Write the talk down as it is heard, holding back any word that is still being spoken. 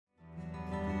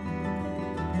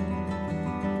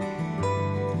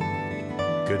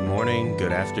Good morning,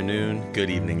 good afternoon, good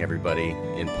evening, everybody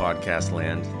in podcast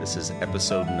land. This is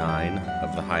episode 9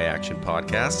 of the High Action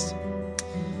Podcast.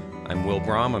 I'm Will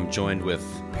Brom. I'm joined with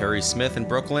Perry Smith in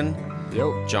Brooklyn,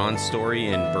 John Story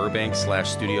in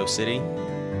Burbank/Studio City.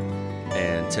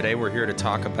 And today we're here to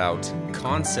talk about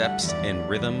concepts in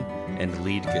rhythm and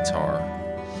lead guitar.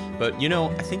 But,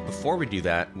 I think before we do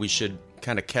that, we should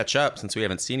kind of catch up since we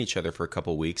haven't seen each other for a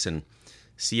couple weeks and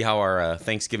see how our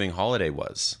Thanksgiving holiday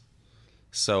was.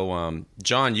 So,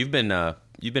 John, you've been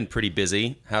pretty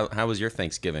busy. How was your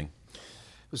Thanksgiving?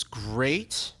 It was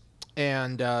great,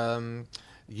 and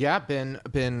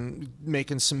been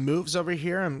making some moves over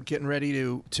here. I'm getting ready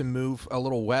to move a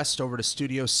little west over to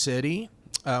Studio City,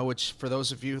 which for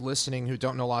those of you listening who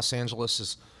don't know, Los Angeles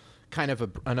is kind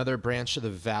of another branch of the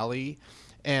Valley,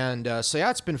 and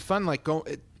it's been fun.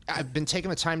 I've been taking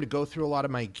the time to go through a lot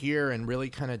of my gear and really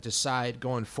kind of decide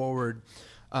going forward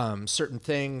certain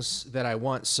things that I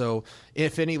want. So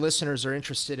if any listeners are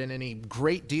interested in any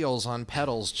great deals on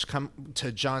pedals, just come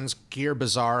to John's Gear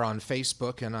Bazaar on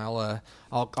Facebook, and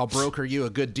I'll broker you a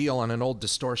good deal on an old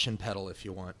distortion pedal if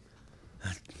you want.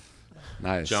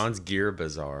 Nice. John's Gear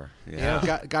Bazaar.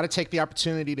 Yeah, got to take the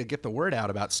opportunity to get the word out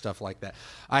about stuff like that.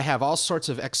 I have all sorts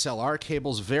of XLR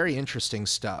cables, very interesting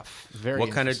stuff.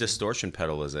 What kind of distortion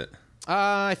pedal is it?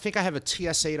 I think I have a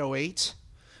TS-808.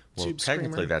 Well,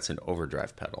 technically, that's an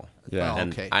overdrive pedal. Yeah.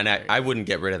 Okay. And I wouldn't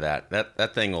get rid of that.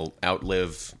 That thing will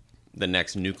outlive the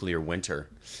next nuclear winter.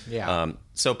 Yeah.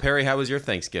 So, Perry, how was your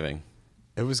Thanksgiving?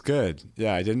 It was good.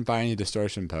 Yeah, I didn't buy any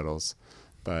distortion pedals,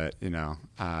 but,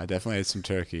 I definitely ate some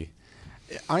turkey.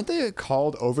 Aren't they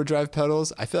called overdrive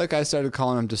pedals? I feel like I started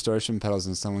calling them distortion pedals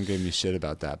and someone gave me shit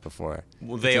about that before.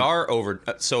 Well, they are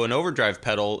so an overdrive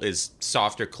pedal is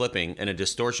softer clipping and a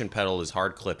distortion pedal is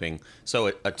hard clipping.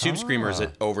 So a tube screamer is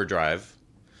an overdrive.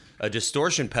 A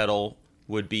distortion pedal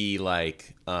would be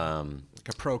like a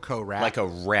Proco Rat. Like a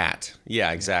Rat.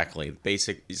 Yeah, exactly.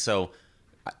 Basic. So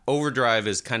overdrive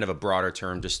is kind of a broader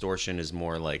term. Distortion is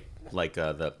more like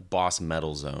the Boss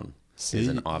Metal Zone. See,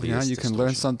 you can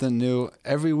learn something new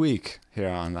every week here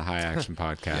on the High Action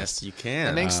Podcast. Yes, you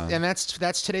can. And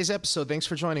that's today's episode. Thanks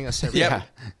for joining us, everybody. Yeah.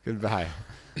 Goodbye.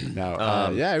 No,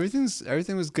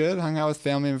 everything was good. Hung out with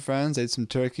family and friends. Ate some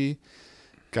turkey.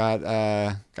 Got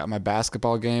my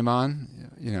basketball game on.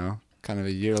 Kind of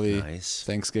a yearly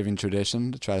Thanksgiving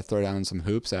tradition to try to throw down some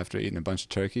hoops after eating a bunch of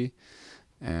turkey.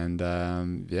 And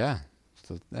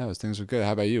things were good.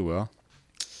 How about you, Will?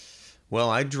 Well,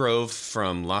 I drove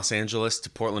from Los Angeles to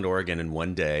Portland, Oregon in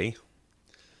one day.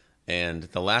 And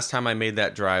the last time I made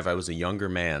that drive, I was a younger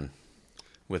man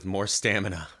with more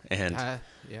stamina. And,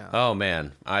 oh,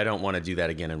 man, I don't want to do that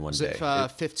again in one day.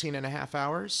 Was it 15 and a half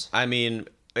hours? I mean,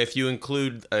 if you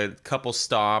include a couple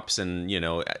stops and,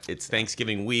 it's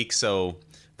Thanksgiving week, so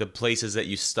the places that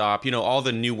you stop, all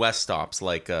the New West stops,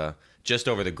 like just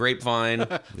over the Grapevine.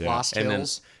 Lost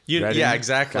Hills. Yeah,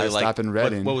 exactly. Stop in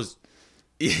Redding. What was...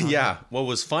 Yeah, what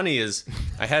was funny is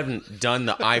I hadn't done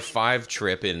the I-5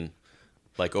 trip in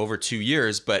over 2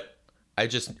 years, but I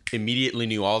just immediately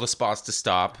knew all the spots to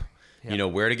stop,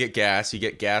 where to get gas. You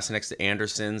get gas next to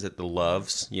Anderson's at the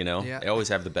Loves, They always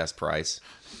have the best price.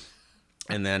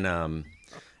 And then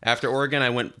after Oregon,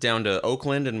 I went down to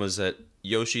Oakland and was at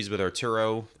Yoshi's with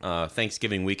Arturo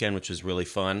Thanksgiving weekend, which was really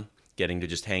fun, getting to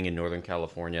just hang in Northern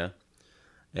California.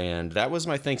 And that was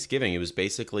my Thanksgiving. It was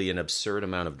basically an absurd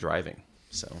amount of driving.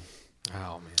 So,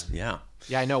 oh man, yeah.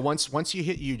 I know. Once you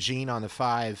hit Eugene on the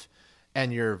 5,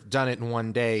 and you're done it in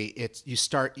one day, you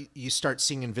start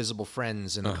seeing invisible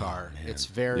friends in the car. Man. It's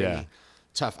very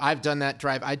tough. I've done that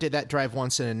drive. I did that drive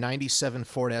once in a '97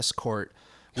 Ford Escort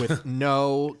with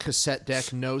no cassette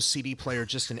deck, no CD player,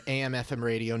 just an AM/FM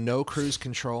radio, no cruise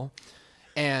control.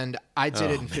 And I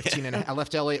did it in 15 and I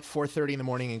left LA at 4:30 in the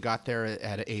morning and got there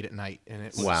at 8 at night. And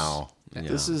it was, wow. Yeah.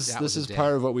 This is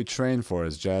part of what we train for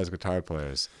as jazz guitar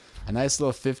players. A nice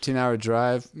little 15-hour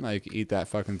drive, eat that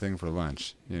fucking thing for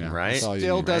lunch. Right?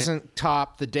 Still doesn't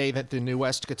top the day that the New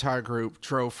West Guitar Group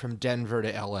drove from Denver to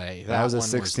LA. That was a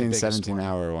 16,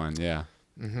 17-hour one, yeah.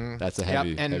 Mm-hmm. That's a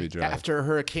heavy drive. After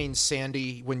Hurricane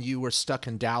Sandy, when you were stuck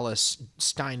in Dallas,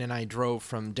 Stein and I drove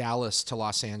from Dallas to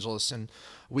Los Angeles, and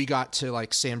we got to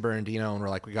San Bernardino, and we're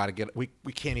like,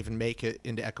 we can't even make it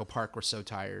into Echo Park. We're so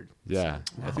tired. Yeah,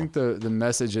 so, wow. I think the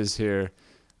message is here,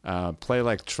 play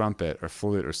like trumpet or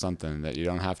flute or something, that you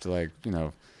don't have to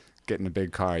get in a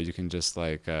big car. You can just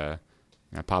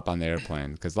pop on the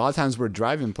airplane, because a lot of times we're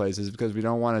driving places because we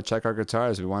don't want to check our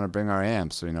guitars. We want to bring our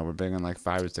amps. So, we're bringing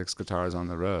 5 or 6 guitars on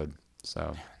the road.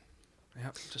 So,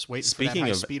 yeah, just waiting for that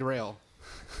high-speed rail.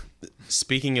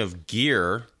 Speaking of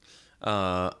gear,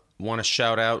 want to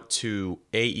shout out to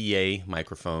AEA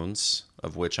microphones,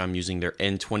 of which I'm using their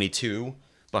N22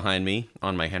 behind me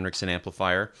on my Henriksen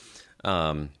amplifier.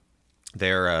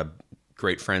 They're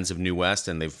great friends of New West,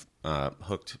 and they've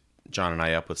hooked John and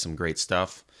I up with some great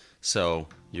stuff. So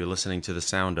you're listening to the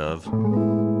sound of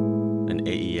an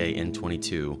AEA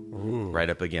N22 right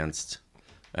up against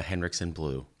a Henriksen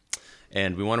Blue.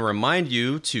 And we want to remind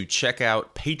you to check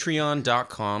out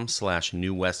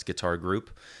patreon.com/New West Guitar Group.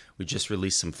 We just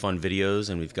released some fun videos,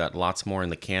 and we've got lots more in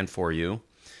the can for you.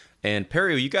 And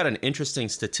Perry, you got an interesting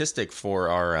statistic for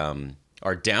our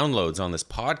downloads on this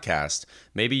podcast.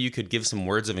 Maybe you could give some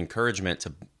words of encouragement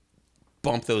to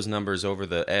bump those numbers over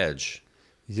the edge.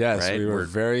 Yes, right? We were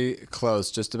very close,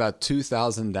 just about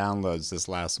 2,000 downloads this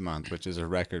last month, which is a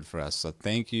record for us. So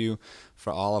thank you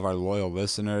for all of our loyal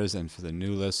listeners and for the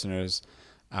new listeners.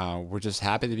 We're just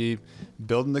happy to be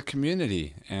building the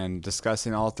community and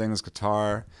discussing all things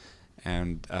guitar.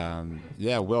 And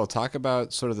Will, talk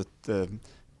about sort of the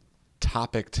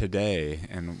topic today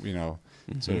and,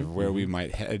 sort of where we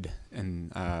might head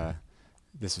in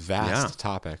this vast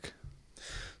topic.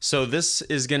 So this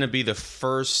is going to be the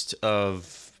first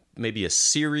of maybe a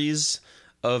series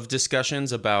of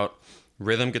discussions about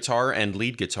rhythm guitar and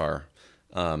lead guitar.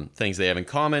 Things they have in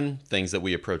common, things that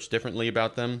we approach differently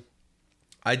about them.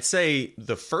 I'd say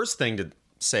the first thing to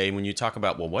say when you talk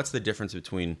about, well, what's the difference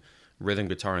between rhythm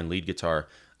guitar and lead guitar?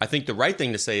 I think the right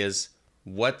thing to say is,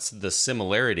 what's the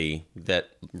similarity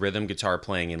that rhythm guitar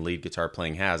playing and lead guitar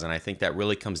playing has? And I think that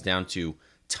really comes down to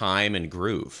time and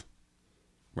groove,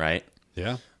 right?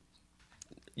 Yeah.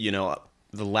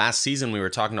 The last season we were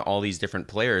talking to all these different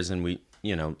players, and we,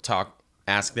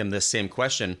 ask them this same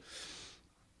question.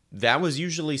 That was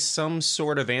usually some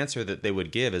sort of answer that they would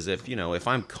give, as if, if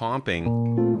I'm comping,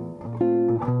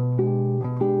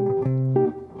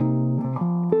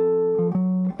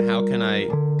 how can I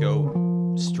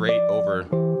go straight over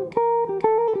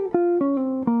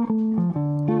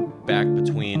back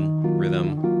between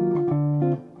rhythm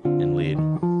and lead?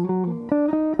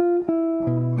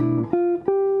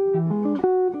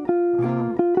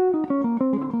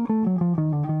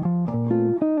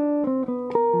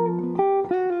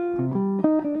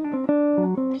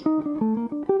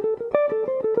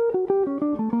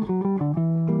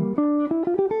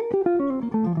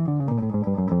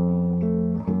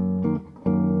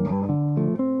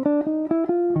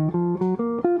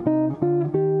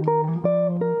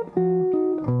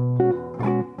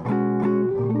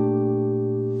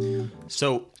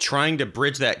 So trying to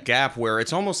bridge that gap where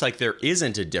it's almost like there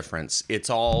isn't a difference. It's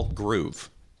all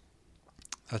groove.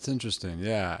 That's interesting.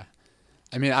 Yeah.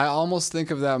 I mean, I almost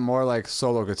think of that more like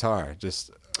solo guitar,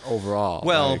 just overall.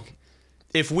 Well,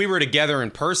 if we were together in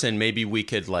person, maybe we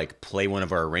could play one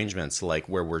of our arrangements, where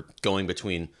we're going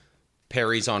between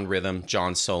Perry's on rhythm,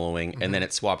 John's soloing, and then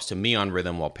it swaps to me on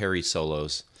rhythm while Perry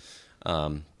solos.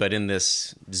 But in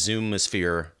this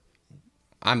Zoomosphere,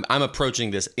 I'm approaching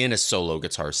this in a solo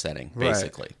guitar setting,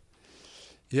 basically. Right.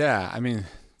 Yeah, I mean,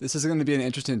 this is going to be an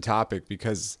interesting topic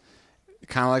because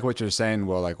kind of like what you're saying,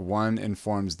 Will, one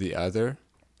informs the other,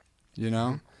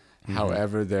 Mm-hmm.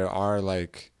 However, there are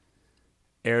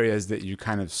areas that you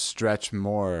kind of stretch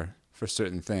more for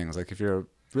certain things. If you're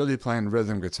really playing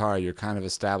rhythm guitar, you're kind of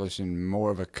establishing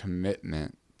more of a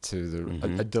commitment to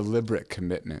a deliberate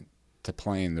commitment to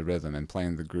playing the rhythm and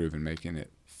playing the groove and making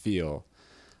it feel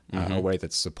a way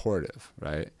that's supportive,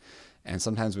 right? And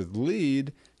sometimes with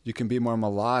lead, you can be more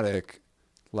melodic,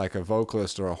 like a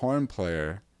vocalist or a horn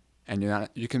player, and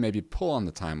you can maybe pull on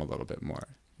the time a little bit more.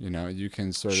 You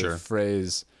can sort of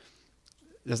phrase.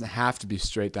 It doesn't have to be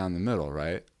straight down the middle,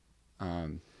 right?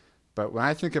 But when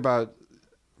I think about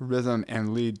rhythm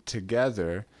and lead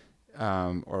together,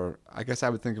 or I guess I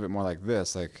would think of it more like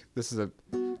this. This is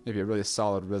maybe a really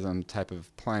solid rhythm type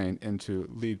of playing into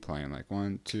lead playing,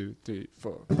 1, 2, 3,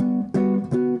 4.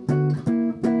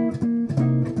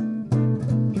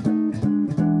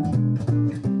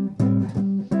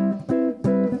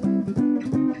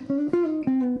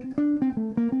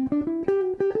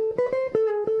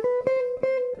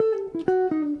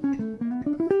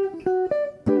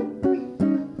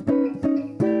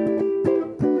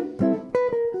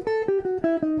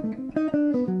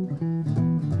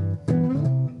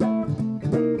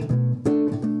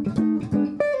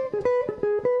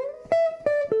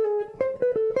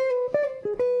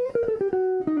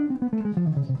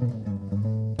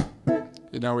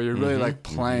 Where you're really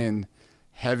playing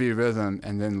heavy rhythm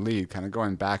and then lead, kind of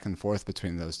going back and forth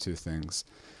between those two things.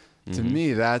 To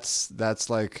me, that's at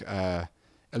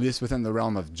least within the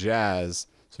realm of jazz,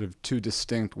 sort of two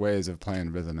distinct ways of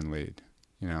playing rhythm and lead.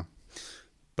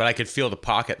 but I could feel the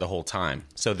pocket the whole time.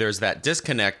 So there's that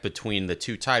disconnect between the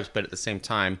two types, but at the same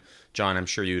time, John, I'm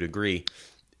sure you'd agree,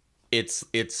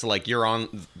 it's like you're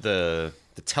on the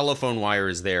telephone wire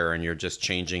is there and you're just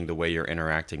changing the way you're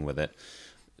interacting with it.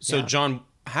 So Yeah. John,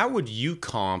 how would you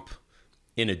comp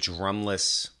in a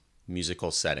drumless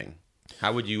musical setting?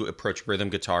 How would you approach rhythm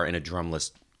guitar in a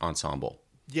drumless ensemble?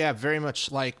 Yeah, very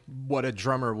much like what a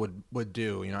drummer would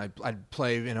do. You know, I'd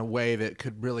play in a way that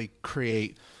could really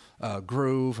create a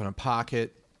groove and a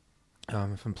pocket.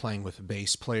 If I'm playing with a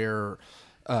bass player,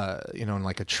 you know, in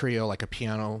like a trio, like a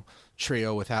piano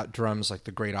trio without drums, like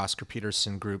the great Oscar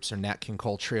Peterson groups or Nat King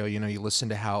Cole trio. You know, you listen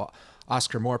to how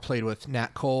Oscar Moore played with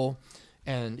Nat Cole,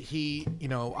 and he, you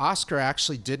know, Oscar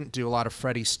actually didn't do a lot of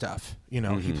Freddie stuff. You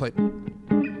know, he played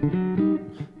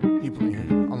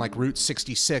on like Route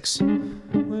 66.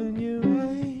 When you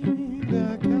ride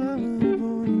that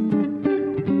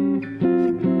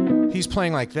California. He's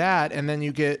playing like that, and then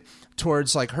you get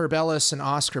towards like Herb Ellis and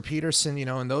Oscar Peterson, you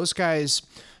know, and those guys,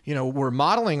 you know, were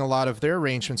modeling a lot of their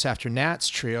arrangements after Nat's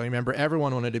trio. You remember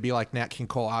everyone wanted to be like Nat King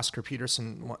Cole. Oscar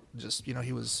Peterson, just, you know,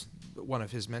 he was one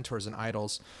of his mentors and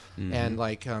idols. And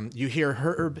like you hear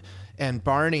Herb and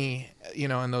Barney, you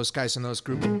know, and those guys in those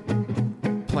groups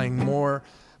playing more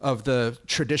of the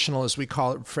traditional, as we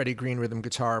call it, Freddie Green rhythm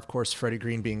guitar. Of course, Freddie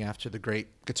Green being after the great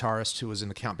guitarist who was in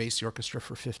the Count Basie Orchestra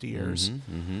for 50 years.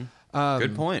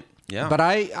 Good point. Yeah. But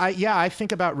I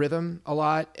think about rhythm a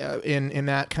lot in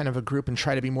that kind of a group and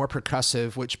try to be more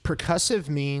percussive, which percussive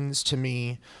means to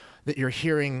me that you're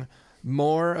hearing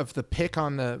more of the pick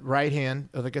on the right hand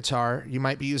of the guitar. You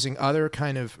might be using other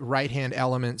kind of right hand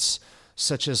elements,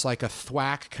 such as like a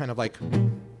thwack, kind of like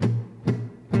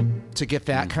to get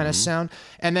that kind of sound.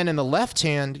 And then in the left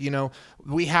hand, you know,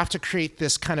 we have to create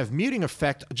this kind of muting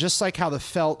effect, just like how the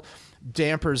felt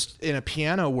dampers in a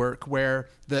piano work, where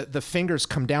the fingers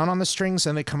come down on the strings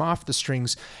and they come off the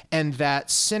strings, and that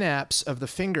synapse of the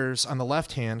fingers on the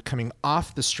left hand coming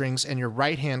off the strings and your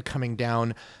right hand coming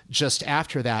down just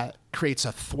after that creates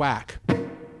a thwack.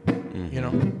 You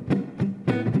know,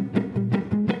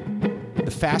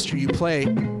 the faster you play,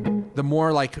 the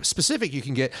more like specific you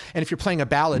can get. And if you're playing a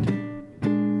ballad,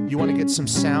 you want to get some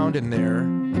sound in there.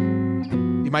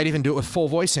 You might even do it with full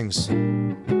voicings.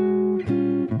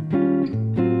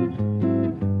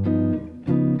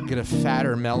 Get a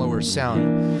fatter, mellower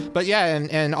sound. But yeah,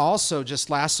 and also just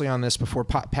lastly on this before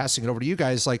passing it over to you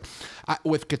guys, like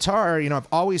with guitar, you know, I've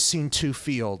always seen two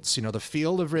fields, you know, the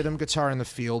field of rhythm guitar and the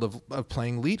field of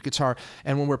playing lead guitar.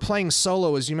 And when we're playing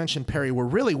solo, as you mentioned, Perry, we're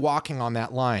really walking on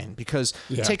that line because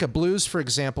take a blues, for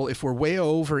example, if we're way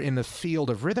over in the field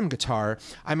of rhythm guitar,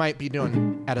 I might be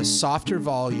doing at a softer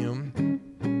volume,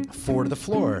 4 to the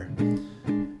floor.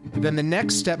 Then the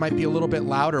next step might be a little bit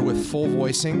louder with full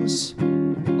voicings,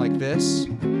 like this.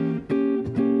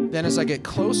 Then as I get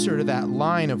closer to that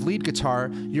line of lead guitar,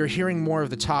 you're hearing more of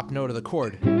the top note of the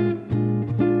chord. And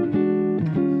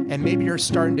maybe you're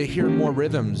starting to hear more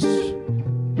rhythms.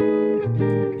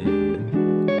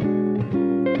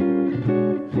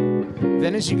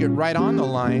 Then as you get right on the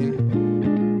line,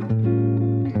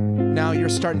 now you're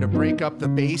starting to break up the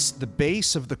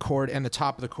bass of the chord and the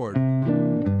top of the chord.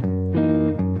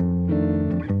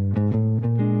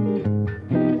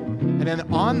 And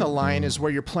then on the line is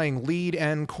where you're playing lead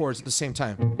and chords at the same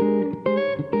time.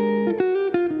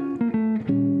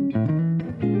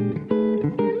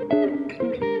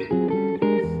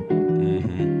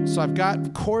 So I've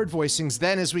got chord voicings.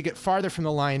 Then as we get farther from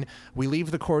the line, we leave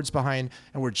the chords behind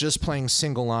and we're just playing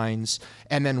single lines.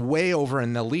 And then way over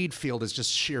in the lead field is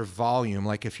just sheer volume.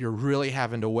 Like if you're really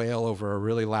having to wail over a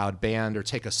really loud band or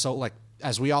take a solo, like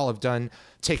as we all have done,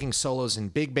 taking solos in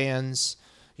big bands,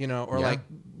 you know, or like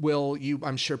Will, you,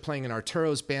 I'm sure playing in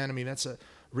Arturo's band. I mean, that's a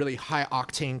really high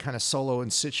octane kind of solo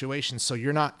and situation. So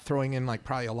you're not throwing in like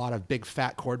probably a lot of big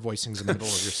fat chord voicings in the middle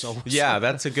of your solo. Yeah,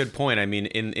 that's a good point. I mean,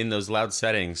 in those loud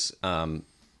settings,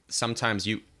 sometimes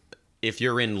if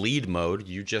you're in lead mode,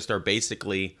 you just are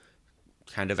basically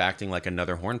kind of acting like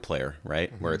another horn player,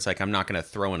 right? Mm-hmm. Where it's like, I'm not going to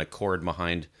throw in a chord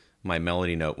behind my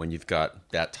melody note when you've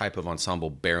got that type of ensemble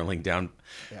barreling down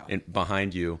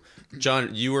behind you.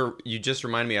 John, you just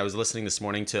reminded me, I was listening this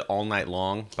morning to All Night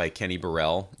Long by Kenny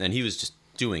Burrell, and he was just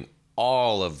doing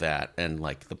all of that, and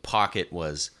like the pocket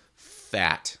was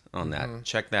fat on that. Mm-hmm.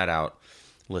 Check that out,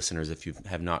 listeners, if you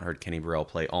have not heard Kenny Burrell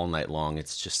play All Night Long.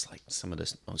 It's just like some of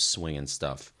this most swinging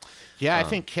stuff. Yeah, I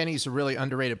think Kenny's a really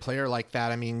underrated player like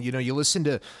that. I mean, you know, you listen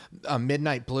to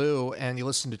Midnight Blue and you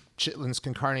listen to Chitlins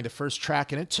Con Carne, the first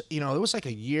track, and it was like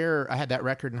a year. I had that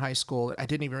record in high school. I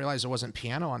didn't even realize there wasn't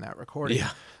piano on that recording. Yeah.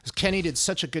 Kenny did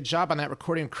such a good job on that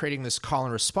recording of creating this call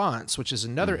and response, which is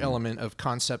another element of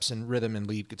concepts in rhythm and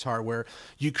lead guitar, where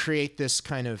you create this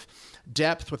kind of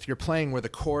depth with your playing where the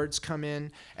chords come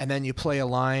in and then you play a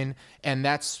line, and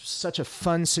that's such a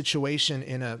fun situation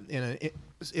in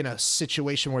a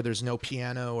situation where there's no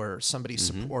piano or somebody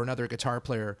or another guitar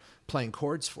player playing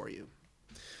chords for you.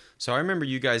 So I remember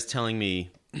you guys telling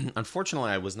me, unfortunately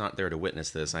I was not there to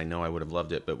witness this. I know I would have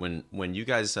loved it, but when you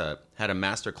guys had a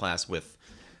master class with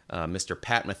Mr.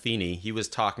 Pat Metheny, he was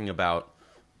talking about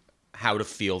how to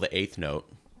feel the eighth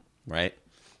note, right?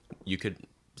 You could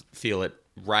feel it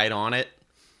right on it,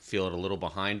 feel it a little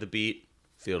behind the beat,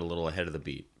 feel it a little ahead of the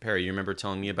beat. Perry, you remember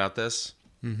telling me about this?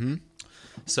 Mm-hmm.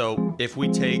 So if we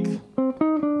take,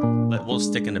 we'll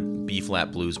stick in the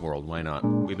B-flat blues world. Why not?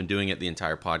 We've been doing it the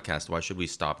entire podcast. Why should we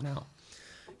stop now?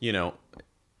 You know,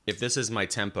 if this is my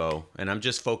tempo and I'm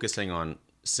just focusing on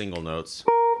single notes,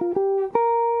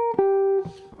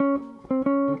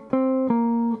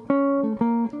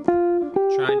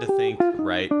 trying to think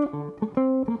right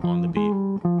on the beat,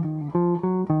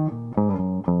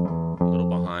 a little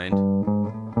behind,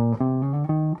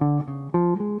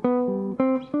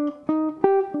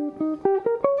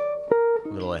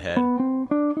 a little ahead.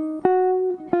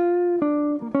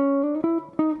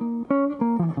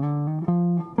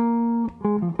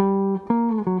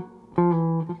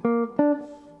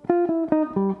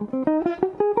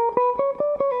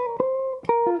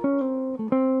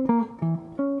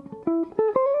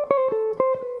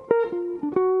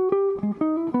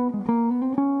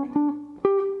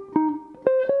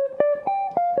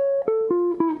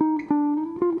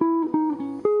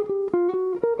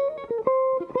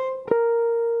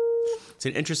 It's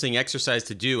an interesting exercise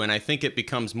to do, and I think it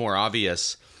becomes more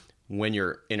obvious when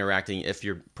you're interacting, if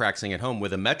you're practicing at home,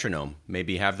 with a metronome.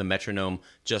 Maybe have the metronome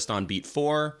just on beat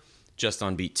 4, just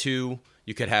on beat 2.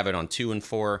 You could have it on 2 and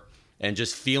 4, and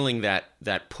just feeling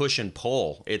that push and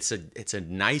pull. It's a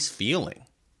nice feeling,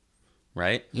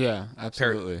 right? Yeah,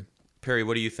 absolutely. Perry,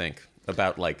 what do you think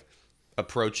about like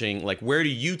approaching? Like, where do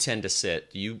you tend to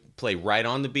sit? Do you play right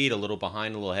on the beat, a little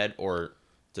behind, a little ahead, or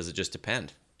does it just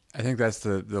depend? I think that's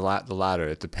the latter.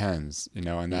 It depends,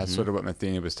 and that's sort of what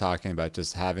Metheny was talking about,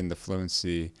 just having the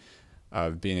fluency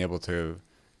of being able to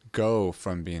go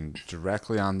from being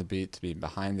directly on the beat to being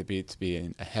behind the beat to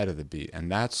being ahead of the beat. And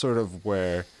that's sort of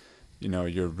where,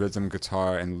 your rhythm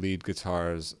guitar and lead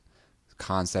guitars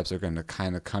concepts are going to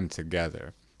kind of come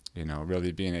together,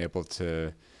 really being able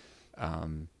to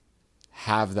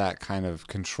have that kind of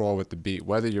control with the beat,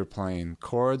 whether you're playing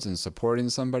chords and supporting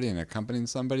somebody and accompanying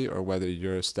somebody, or whether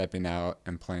you're stepping out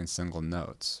and playing single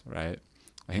notes, right?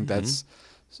 I think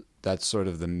that's sort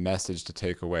of the message to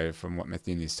take away from what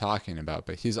Metheny's talking about.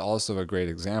 But he's also a great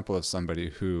example of somebody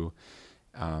who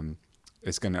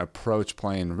is going to approach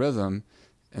playing rhythm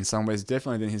in some ways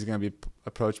differently than he's going to be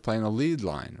approach playing a lead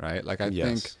line, right? Like I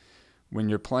think when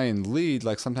you're playing lead,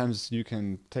 like sometimes you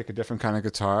can take a different kind of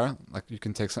guitar. Like you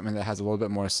can take something that has a little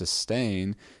bit more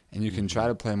sustain, and you can try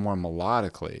to play more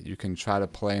melodically. You can try to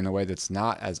play in a way that's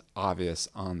not as obvious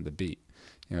on the beat.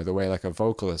 The way like a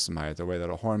vocalist might, the way that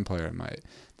a horn player might.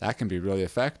 That can be really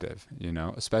effective,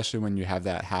 especially when you have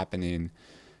that happening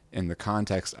in the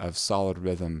context of solid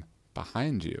rhythm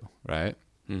behind you, right?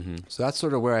 Mm-hmm. So that's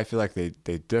sort of where I feel like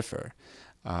they differ.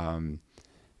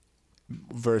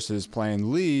 Versus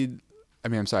playing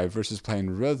versus playing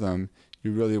rhythm,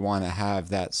 you really want to have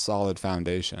that solid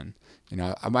foundation.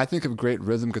 I think of great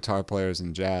rhythm guitar players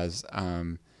in jazz.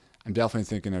 I'm definitely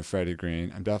thinking of Freddie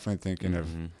Green. I'm definitely thinking of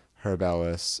Herb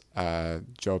Ellis,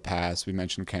 Joe Pass. We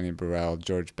mentioned Kenny Burrell,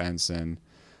 George Benson.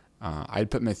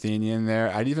 I'd put Metheny in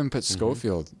there. I'd even put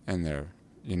Schofield in there,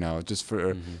 just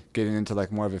for getting into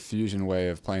like more of a fusion way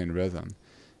of playing rhythm.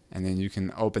 And then you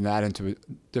can open that into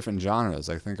different genres.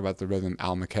 Like think about the rhythm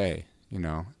Al McKay,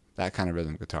 that kind of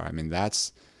rhythm guitar. I mean,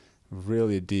 that's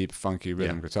really deep, funky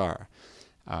rhythm guitar.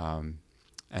 And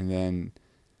then,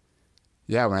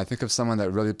 when I think of someone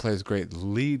that really plays great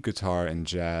lead guitar in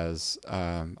jazz,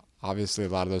 obviously a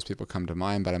lot of those people come to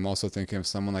mind, but I'm also thinking of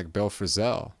someone like Bill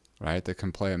Frisell, right? That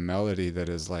can play a melody that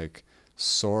is like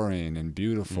soaring and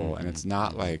beautiful, and it's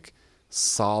not like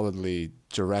solidly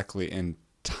directly in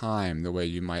time the way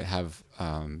you might have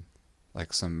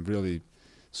like some really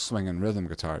swinging rhythm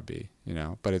guitar be,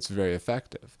 but it's very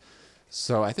effective.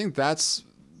 So I think that's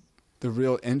the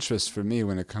real interest for me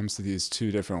when it comes to these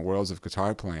two different worlds of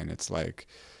guitar playing. It's like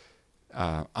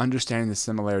understanding the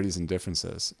similarities and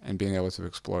differences and being able to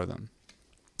explore them.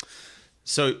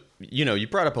 So, you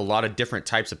brought up a lot of different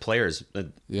types of players.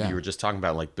 Yeah. You were just talking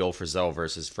about like Bill Frisell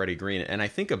versus Freddie Green. And I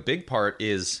think a big part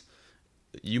is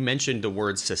you mentioned the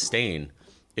word sustain.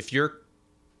 If you're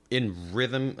in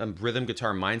rhythm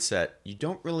guitar mindset, you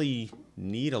don't really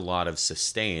need a lot of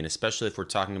sustain, especially if we're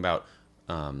talking about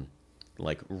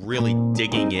like really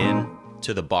digging in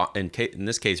to the box. In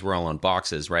this case, we're all on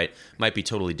boxes, right? Might be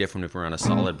totally different if we're on a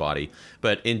solid body.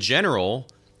 But in general,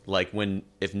 like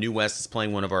if New West is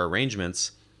playing one of our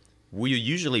arrangements, we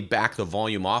usually back the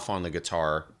volume off on the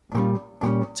guitar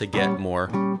to get more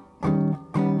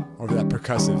Or that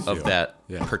percussive of feel. that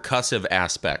Yeah. percussive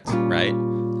aspect, right?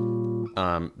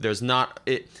 There's not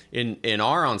in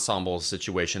our ensemble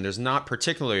situation. There's not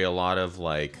particularly a lot of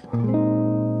like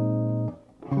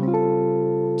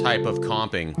type of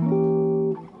comping.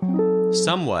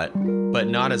 Somewhat, but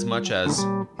not as much as.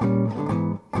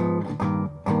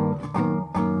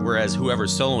 Whereas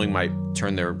whoever's soloing might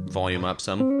turn their volume up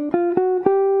some.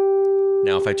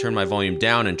 Now, if I turn my volume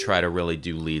down and try to really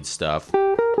do lead stuff,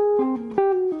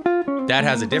 that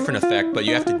has a different effect, but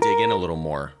you have to dig in a little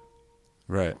more.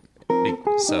 Right.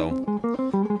 So,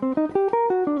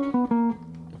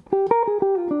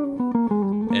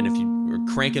 and if you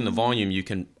are cranking the volume, you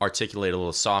can articulate a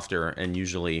little softer, and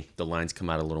usually the lines come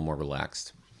out a little more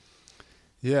relaxed.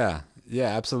 Yeah,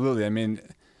 absolutely. I mean,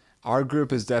 our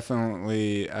group is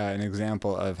definitely an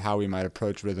example of how we might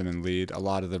approach rhythm and lead. A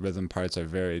lot of the rhythm parts are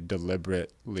very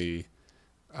deliberately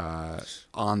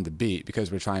on the beat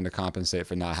because we're trying to compensate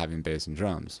for not having bass and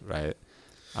drums, right?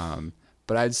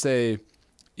 But I'd say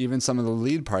even some of the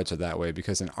lead parts are that way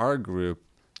because in our group,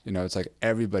 it's like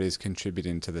everybody's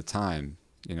contributing to the time.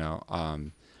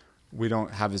 We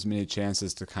don't have as many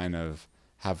chances to kind of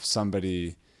have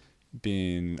somebody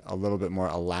being a little bit more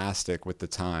elastic with the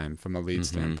time from a lead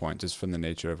standpoint, just from the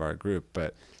nature of our group.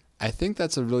 But I think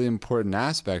that's a really important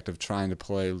aspect of trying to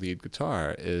play lead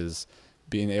guitar is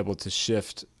being able to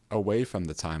shift away from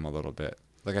the time a little bit.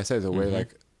 Like I said, the way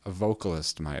like a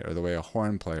vocalist might, or the way a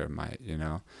horn player might,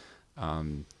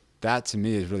 that to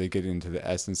me is really getting into the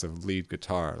essence of lead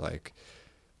guitar. Like,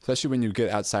 especially when you get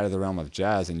outside of the realm of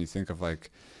jazz and you think of like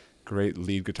great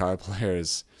lead guitar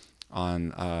players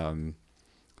on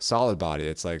solid body,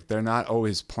 it's like they're not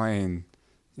always playing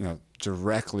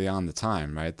directly on the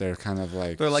time, right? They're kind of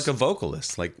like They're like a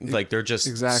vocalist, like they're just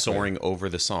Exactly. soaring over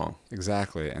the song.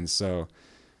 Exactly. And so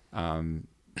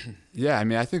yeah, I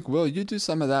mean, I think, Will, you do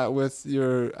some of that with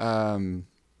your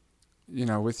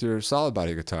with your solid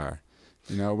body guitar,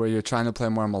 where you're trying to play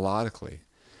more melodically.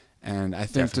 And I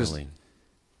think Definitely. just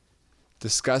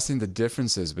discussing the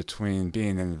differences between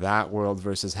being in that world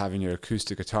versus having your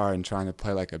acoustic guitar and trying to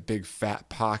play like a big fat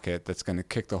pocket that's going to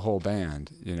kick the whole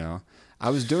band, I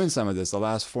was doing some of this the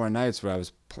last 4 nights where I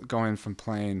was going from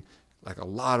playing like a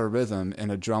lot of rhythm in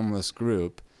a drumless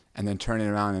group and then turning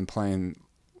around and playing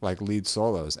like lead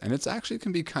solos. And it's actually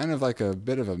can be kind of like a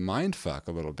bit of a mind fuck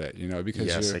a little bit, because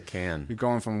Yes, it can. you're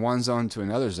going from one zone to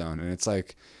another zone. And it's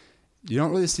like, you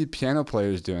don't really see piano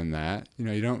players doing that.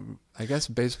 You don't, I guess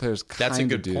bass players That's a kind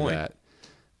good of do point. that.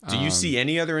 Do you see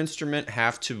any other instrument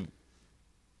have to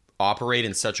operate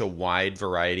in such a wide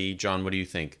variety? John, what do you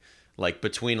think? Like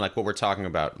between like what we're talking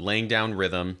about, laying down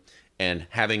rhythm and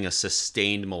having a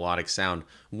sustained melodic sound,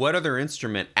 what other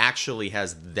instrument actually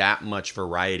has that much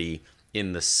variety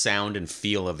in the sound and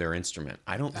feel of their instrument?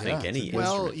 I don't think any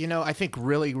instrument. Well, I think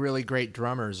really, really great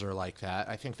drummers are like that.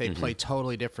 I think they play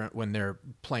totally different when they're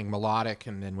playing melodic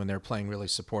and then when they're playing really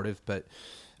supportive. But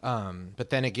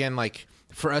then again, like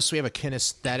for us, we have a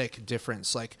kinesthetic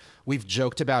difference. Like we've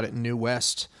joked about it in New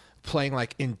West, playing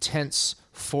like intense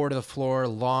 4 to the floor,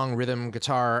 long rhythm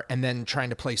guitar, and then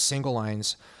trying to play single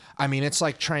lines. I mean, it's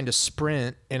like trying to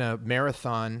sprint in a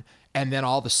marathon and then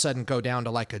all of a sudden go down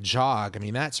to like a jog. I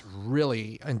mean, that's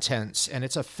really intense, and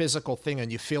it's a physical thing, and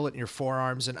you feel it in your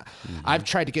forearms. And I've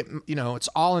tried to get, it's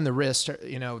all in the wrist.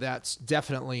 That's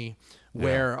definitely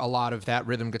where a lot of that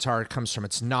rhythm guitar comes from.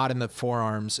 It's not in the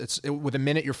forearms. With a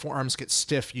minute your forearms get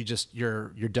stiff,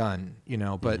 you're done.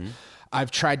 But I've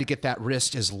tried to get that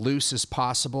wrist as loose as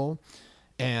possible,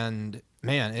 and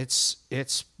man, it's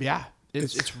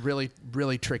really,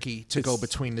 really tricky to go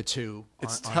between the two.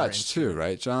 It's touch too,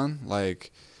 right, John?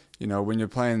 Like, when you're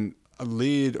playing a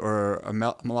lead or a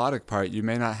melodic part, you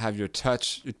may not have your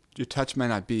touch. Your touch may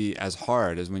not be as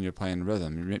hard as when you're playing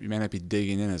rhythm. You may not be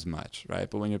digging in as much, right?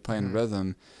 But when you're playing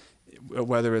rhythm,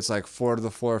 whether it's like 4 to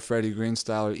the floor Freddie Green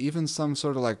style or even some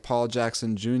sort of like Paul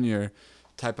Jackson Jr.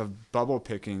 type of bubble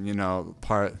picking,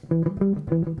 part.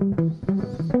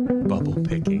 Bubble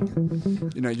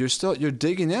picking. You're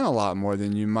digging in a lot more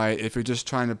than you might if you're just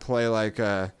trying to play like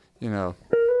a,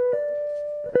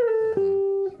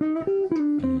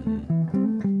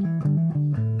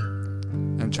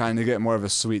 trying to get more of a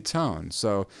sweet tone.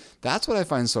 So that's what I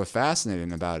find so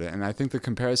fascinating about it. And I think the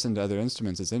comparison to other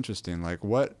instruments is interesting. Like,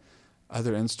 what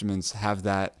other instruments have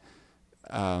that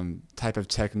type of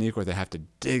technique where they have to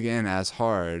dig in as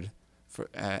hard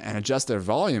and adjust their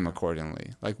volume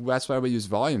accordingly? Like, that's why we use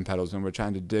volume pedals when we're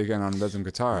trying to dig in on rhythm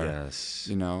guitar. Yes.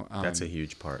 That's a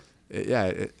huge part.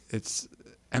 It's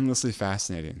endlessly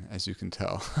fascinating, as you can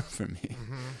tell, for me.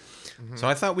 Mm-hmm. Mm-hmm. So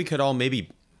I thought we could all maybe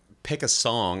pick a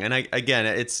song, and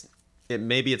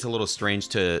maybe it's a little strange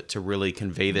to really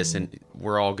convey this, and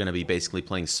we're all going to be basically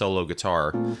playing solo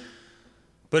guitar.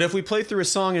 But if we play through a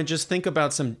song and just think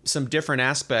about some different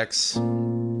aspects,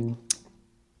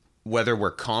 whether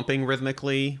we're comping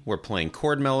rhythmically, we're playing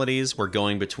chord melodies, we're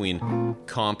going between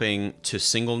comping to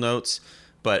single notes,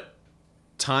 but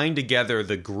tying together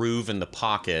the groove and the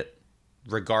pocket,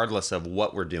 regardless of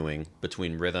what we're doing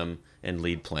between rhythm and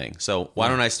lead playing. So why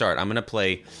don't I start? I'm going to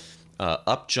play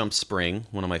Up Jump Spring,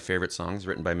 one of my favorite songs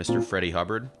written by Mr. Freddie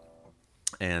Hubbard.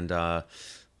 And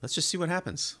let's just see what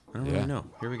happens. I don't really know.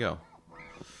 Here we go.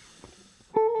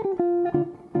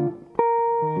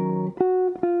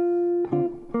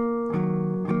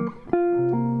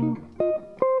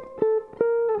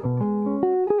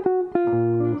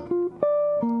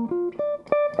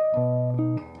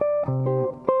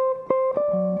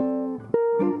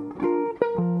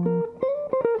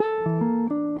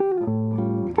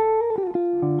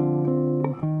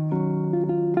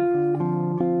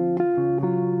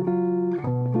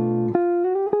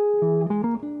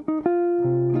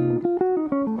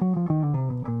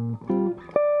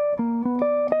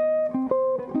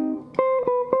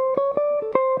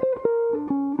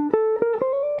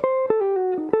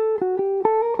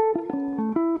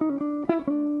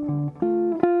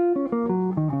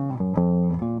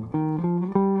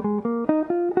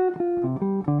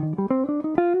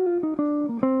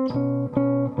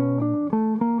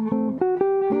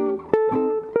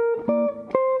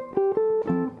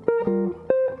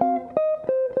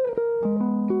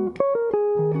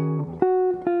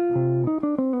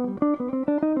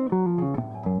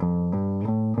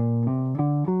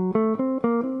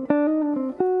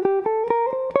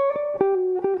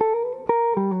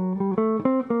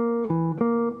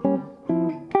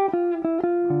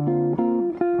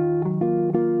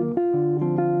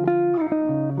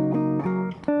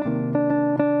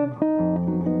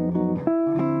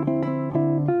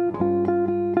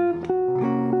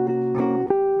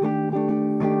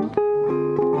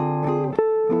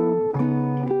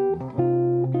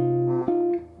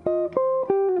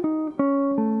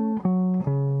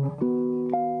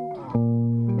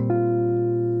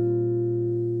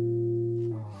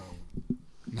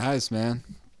 Nice, man.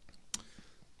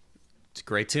 It's a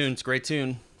great tune. It's a great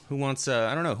tune. Who wants?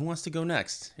 I don't know. Who wants to go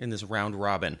next in this round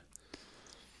robin?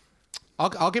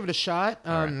 I'll give it a shot.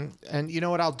 Right. And you know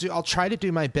what I'll do? I'll try to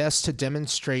do my best to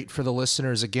demonstrate for the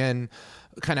listeners again,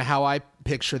 kind of how I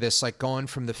picture this, like going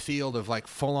from the field of like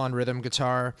full on rhythm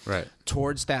guitar Right.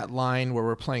 towards that line where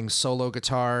we're playing solo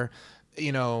guitar,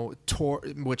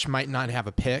 which might not have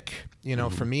a pick.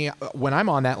 For me, when I'm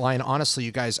on that line, honestly,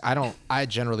 you guys, I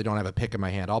generally don't have a pick in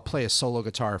my hand. I'll play a solo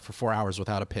guitar for 4 hours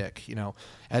without a pick,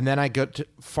 and then I go to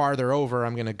farther over,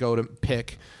 I'm going to go to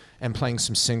pick and playing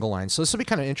some single lines. So this will be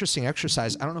kind of an interesting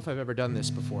exercise. I don't know if I've ever done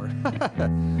this before,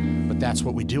 but that's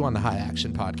what we do on the High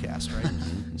Action Podcast, right?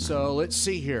 So let's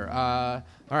see here. All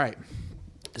right.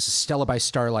 This is Stella by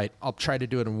Starlight. I'll try to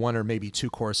do it in one or maybe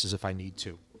two choruses if I need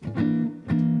to.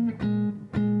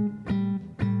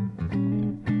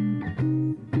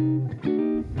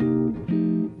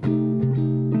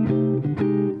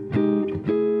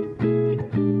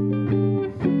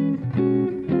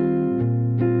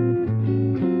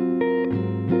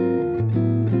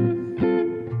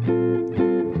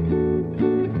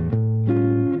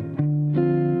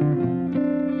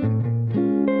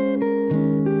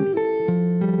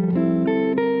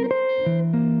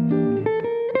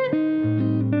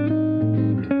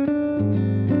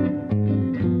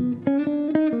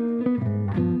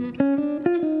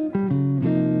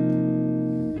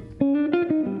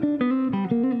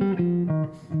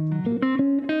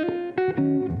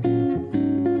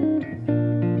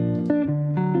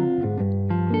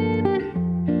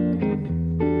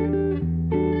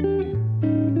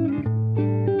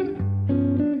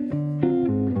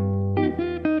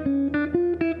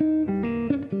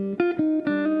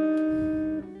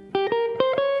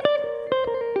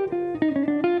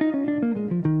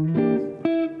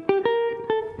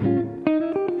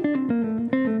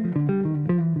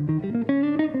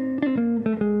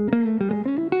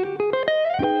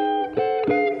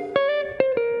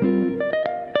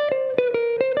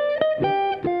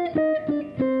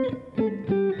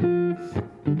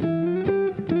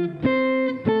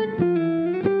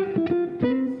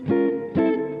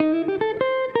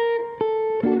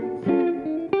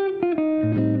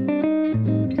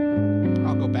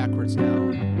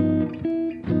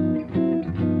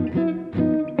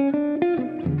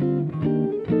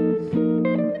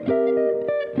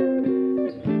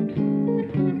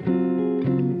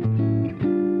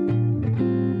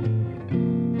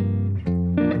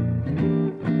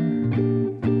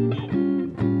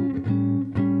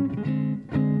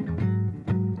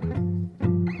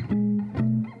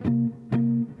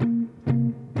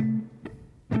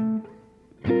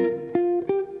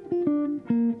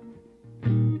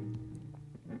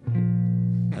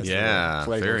 Yeah,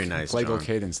 very nice, plagal John.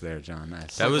 cadence there, John.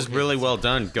 Nice. That was really well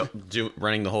done.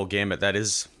 Running the whole gamut. That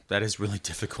is really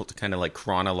difficult to kind of like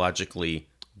chronologically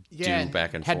do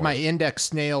back and forth. Had my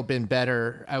index nail been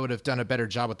better, I would have done a better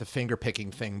job with the finger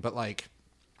picking thing. But like,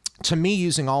 to me,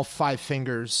 using all 5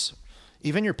 fingers,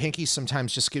 even your pinky,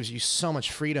 sometimes just gives you so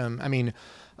much freedom. I mean,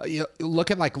 you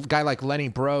look at like a guy like Lenny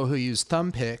Bro who used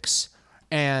thumb picks.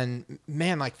 And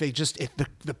man, like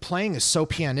the playing is so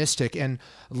pianistic, and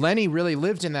Lenny really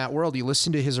lived in that world. You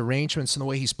listen to his arrangements and the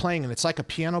way he's playing, and it's like a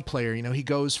piano player. You know, he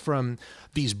goes from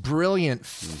these brilliant,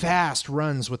 fast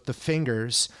runs with the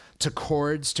fingers to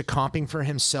chords to comping for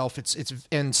himself.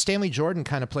 And Stanley Jordan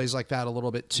kind of plays like that a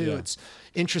little bit too. Yeah. It's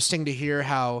interesting to hear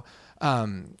how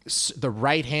the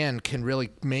right hand can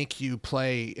really make you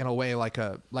play in a way like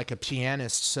a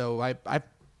pianist. So I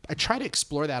try to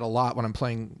explore that a lot when I'm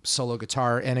playing solo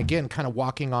guitar, and again, kind of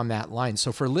walking on that line.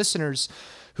 So for listeners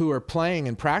who are playing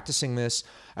and practicing this,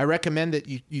 I recommend that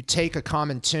you take a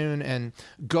common tune and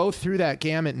go through that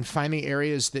gamut and find the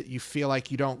areas that you feel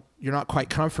like you're not quite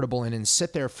comfortable in, and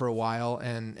sit there for a while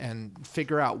and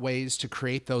figure out ways to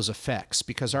create those effects.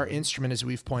 Because our instrument, as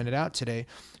we've pointed out today,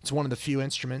 it's one of the few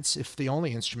instruments, if the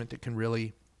only instrument, that can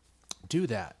really do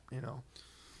that. You know.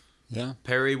 Yeah.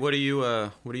 Perry, what are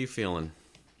you feeling?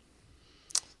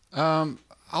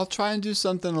 I'll try and do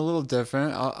something a little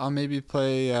different. I'll maybe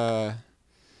play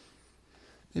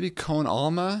maybe Con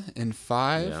Alma in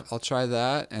 5. Yeah. I'll try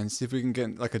that and see if we can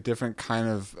get like a different kind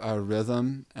of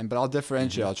rhythm. But I'll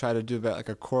differentiate. Mm-hmm. I'll try to do like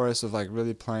a chorus of like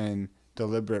really playing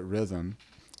deliberate rhythm,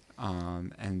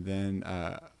 and then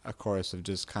a chorus of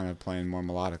just kind of playing more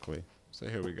melodically. So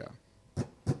here we go.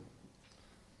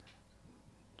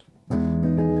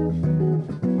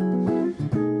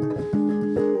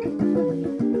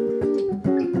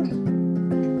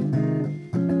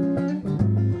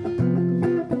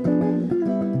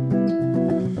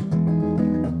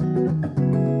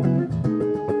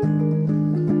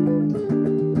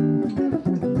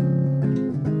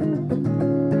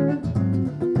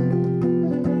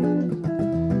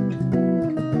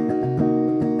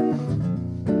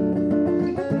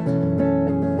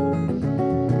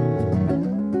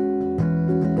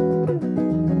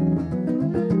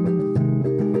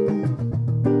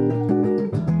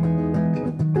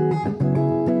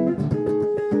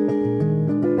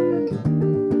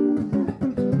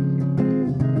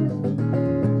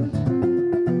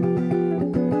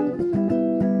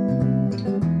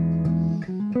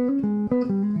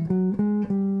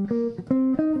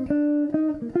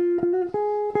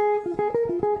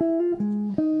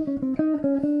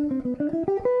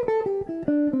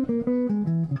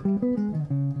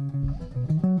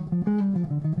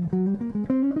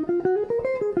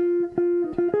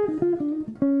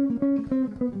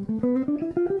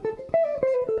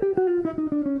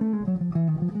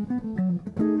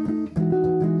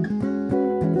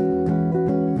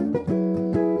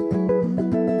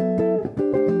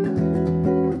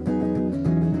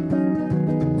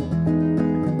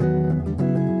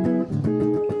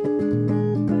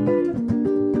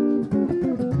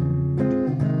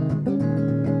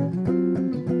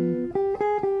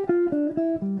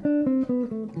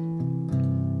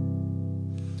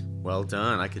 Well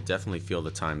done. I could definitely feel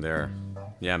the time there.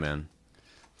 Yeah, man.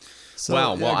 So,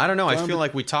 wow. Well, I don't know. I feel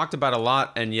like we talked about a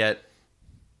lot, and yet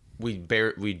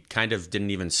we kind of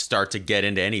didn't even start to get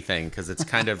into anything, because it's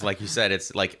kind of like you said,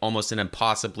 it's like almost an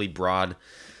impossibly broad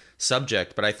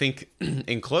subject. But I think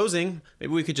in closing,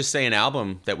 maybe we could just say an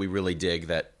album that we really dig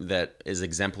that is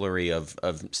exemplary of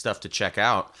stuff to check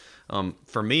out.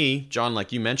 For me, John,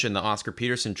 like you mentioned, the Oscar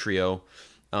Peterson Trio.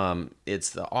 It's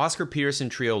the Oscar Peterson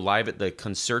Trio live at the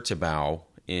Concertgebouw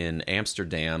in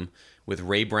Amsterdam with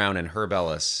Ray Brown and Herb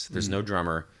Ellis. There's no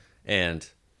drummer. And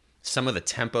some of the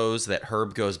tempos that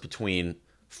Herb goes between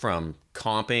from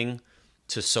comping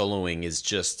to soloing is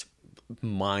just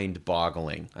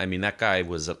mind-boggling. I mean, that guy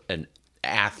was an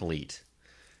athlete,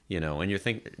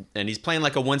 and he's playing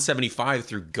like a 175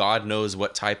 through God knows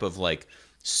what type of like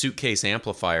suitcase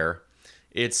amplifier.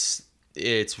 It's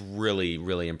really,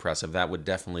 really impressive. That would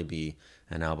definitely be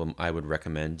an album I would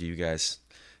recommend. Do you guys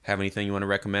have anything you want to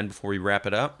recommend before we wrap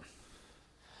it up?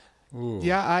 Ooh.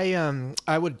 Yeah,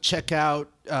 I would check out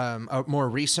a more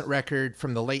recent record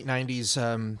from the late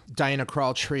 90s, Diana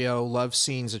Krall Trio, Love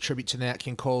Scenes, a tribute to Nat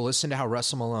King Cole. Listen to how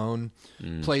Russell Malone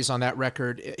plays on that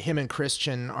record. Him and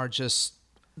Christian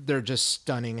they're just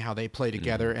stunning how they play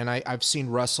together. And I've seen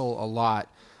Russell a lot.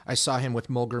 I saw him with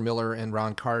Mulger Miller and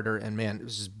Ron Carter, and man, it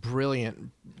was just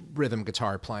brilliant rhythm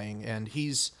guitar playing. And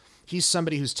he's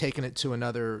somebody who's taken it to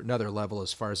another level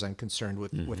as far as I'm concerned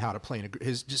with how to play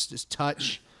his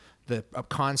touch. the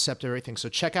concept of everything. So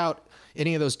check out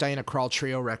any of those Diana Krall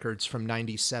Trio records from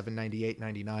 97, 98,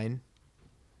 99.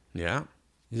 Yeah.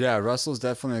 Yeah, Russell's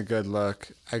definitely a good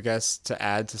look. I guess to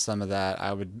add to some of that,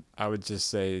 I would just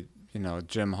say,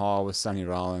 Jim Hall with Sonny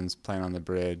Rollins playing on the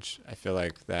bridge. I feel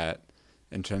like that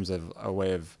in terms of a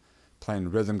way of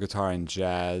playing rhythm guitar and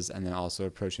jazz and then also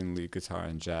approaching lead guitar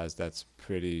and jazz, that's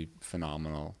pretty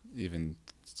phenomenal, even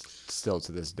still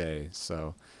to this day.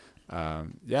 So,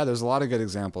 there's a lot of good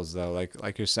examples, though.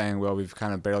 Like you're saying, Will, we've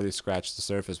kind of barely scratched the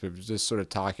surface. We've just sort of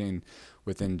talking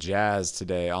within jazz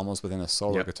today, almost within a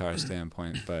solo guitar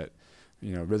standpoint. But,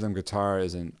 rhythm guitar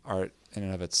is an art in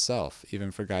and of itself,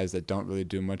 even for guys that don't really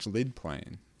do much lead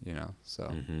playing, so.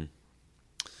 Mm-hmm.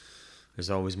 There's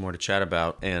always more to chat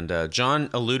about. And John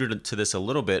alluded to this a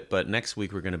little bit, but next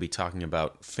week we're going to be talking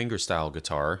about fingerstyle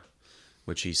guitar,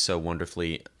 which he so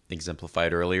wonderfully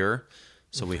exemplified earlier.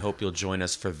 So we hope you'll join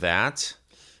us for that.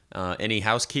 Any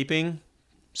housekeeping?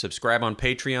 Subscribe on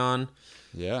Patreon.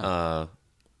 Yeah.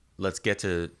 Let's get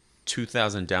to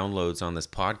 2,000 downloads on this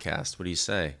podcast. What do you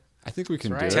say? I think we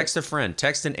can do it. Text a friend.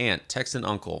 Text an aunt. Text an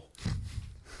uncle.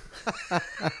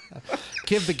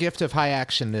 Give the gift of high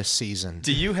action this season.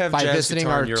 Do you have by jazz visiting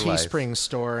guitar our in your life? Teespring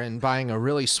store and buying a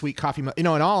really sweet coffee mug? In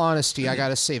all honesty, I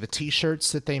gotta say the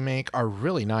T-shirts that they make are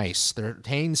really nice. They're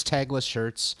Hanes tagless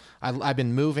shirts. I've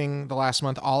been moving the last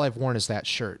month. All I've worn is that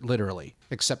shirt, literally,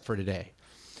 except for today.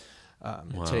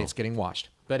 Today it's getting washed.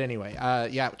 But anyway,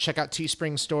 check out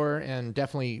Teespring store, and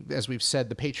definitely, as we've said,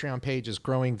 the Patreon page is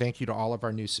growing. Thank you to all of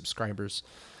our new subscribers.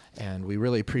 And we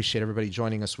really appreciate everybody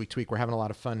joining us week to week. We're having a lot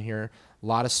of fun here. A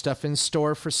lot of stuff in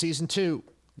store for season 2.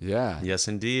 Yeah. Yes,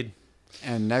 indeed.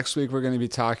 And next week we're going to be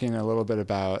talking a little bit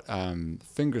about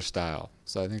fingerstyle.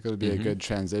 So I think it would be a good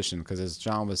transition because, as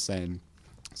John was saying,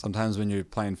 sometimes when you're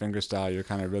playing fingerstyle, you're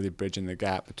kind of really bridging the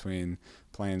gap between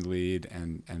playing lead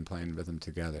and playing rhythm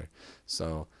together.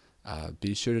 So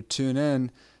be sure to tune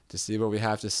in to see what we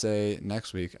have to say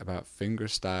next week about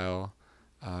fingerstyle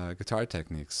guitar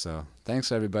techniques. So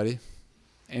thanks, everybody.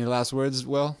 Any last words,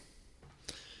 Will?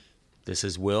 This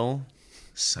is Will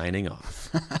signing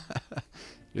off.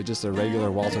 You're just a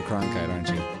regular Walter Cronkite, aren't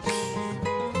you?